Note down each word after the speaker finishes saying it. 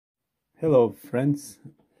Hello friends,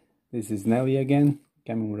 this is Nelly again,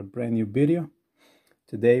 coming with a brand new video.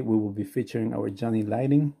 Today we will be featuring our Johnny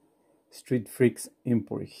Lighting Street Freaks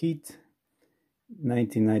Import Heat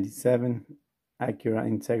 1997 Acura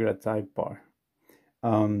Integra Type R.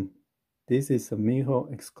 This is a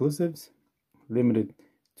mijo exclusives, limited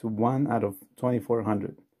to 1 out of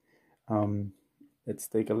 2400. Let's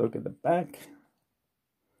take a look at the back.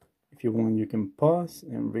 If you want, you can pause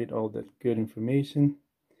and read all that good information.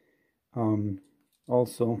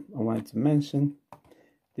 Also, I wanted to mention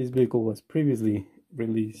this vehicle was previously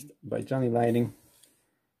released by Johnny Lighting,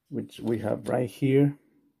 which we have right here.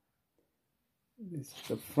 This is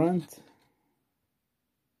the front,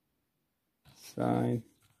 side,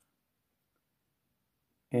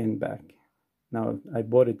 and back. Now I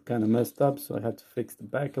bought it kind of messed up, so I had to fix the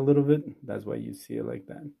back a little bit. That's why you see it like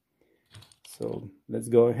that. So let's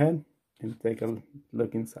go ahead and take a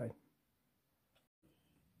look inside.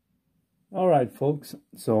 Alright folks,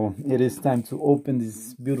 so it is time to open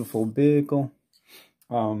this beautiful vehicle.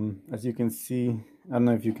 As you can see, I don't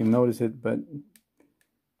know if you can notice it, but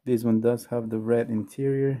this one does have the red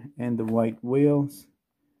interior and the white wheels,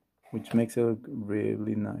 which makes it look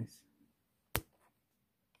really nice.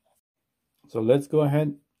 So let's go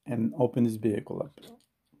ahead and open this vehicle up.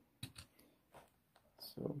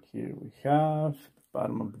 So here we have the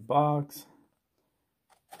bottom of the box.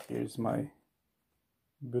 Here's my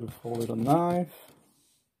beautiful little knife,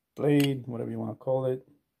 blade, whatever you want to call it.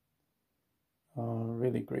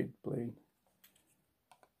 Really great blade.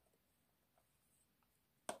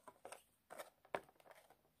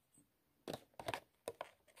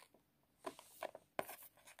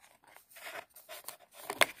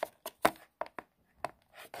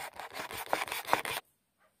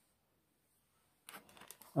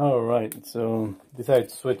 All right, so decided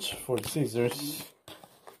to switch for the scissors,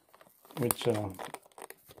 which will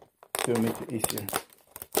make it easier.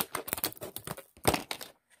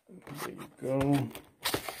 There you go.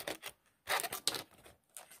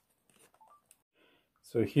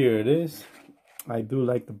 So here it is. I do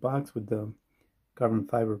like the box with the carbon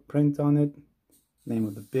fiber print on it. Name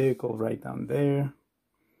of the vehicle right down there.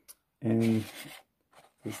 And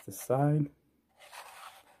this is the side.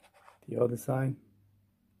 The other side.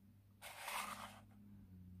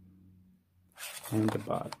 And the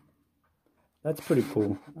bottom. That's pretty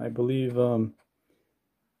cool. I believe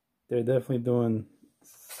they're definitely doing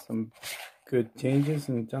some good changes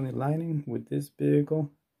in Johnny Lighting with this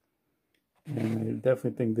vehicle, and I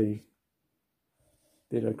definitely think they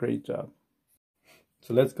did a great job.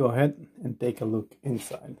 So let's go ahead and take a look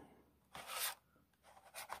inside.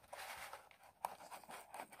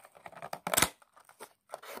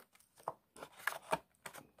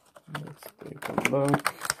 Let's take a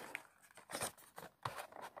look.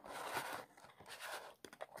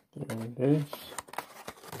 There it is.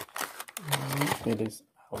 And it is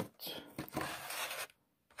out.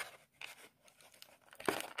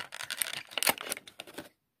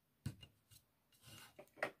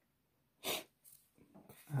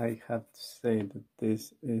 I have to say that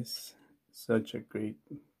this is such a great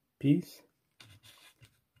piece.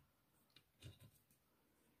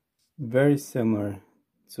 Very similar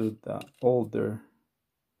to the older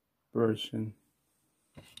version,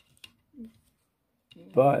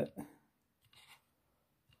 but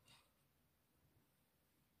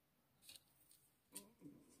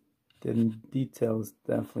the details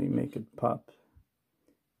definitely make it pop.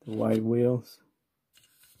 The white wheels,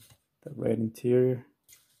 the red interior.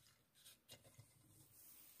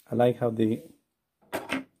 I like how they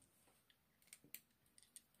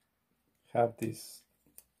have these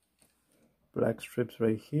black strips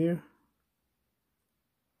right here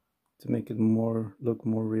to make it look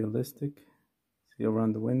more realistic. See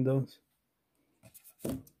around the windows.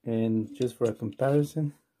 And just for a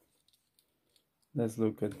comparison, let's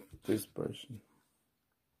look at this version.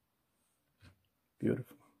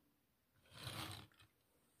 Beautiful.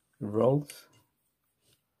 It rolls.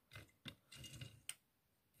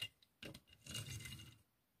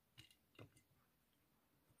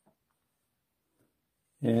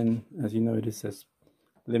 And as you know, it says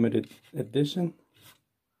limited edition.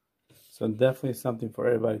 So definitely something for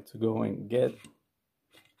everybody to go and get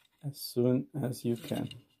as soon as you can.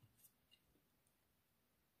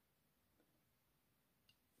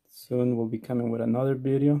 Soon we'll be coming with another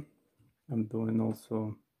video. I'm doing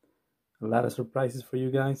also a lot of surprises for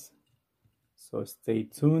you guys. So stay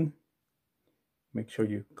tuned. Make sure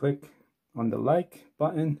you click on the like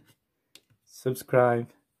button,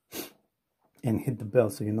 subscribe, and hit the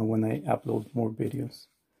bell so you know when I upload more videos.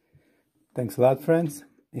 Thanks a lot, friends.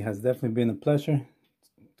 It has definitely been a pleasure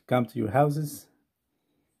to come to your houses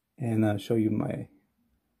and show you my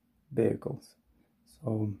vehicles.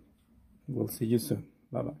 So we'll see you soon.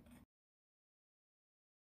 Bye bye.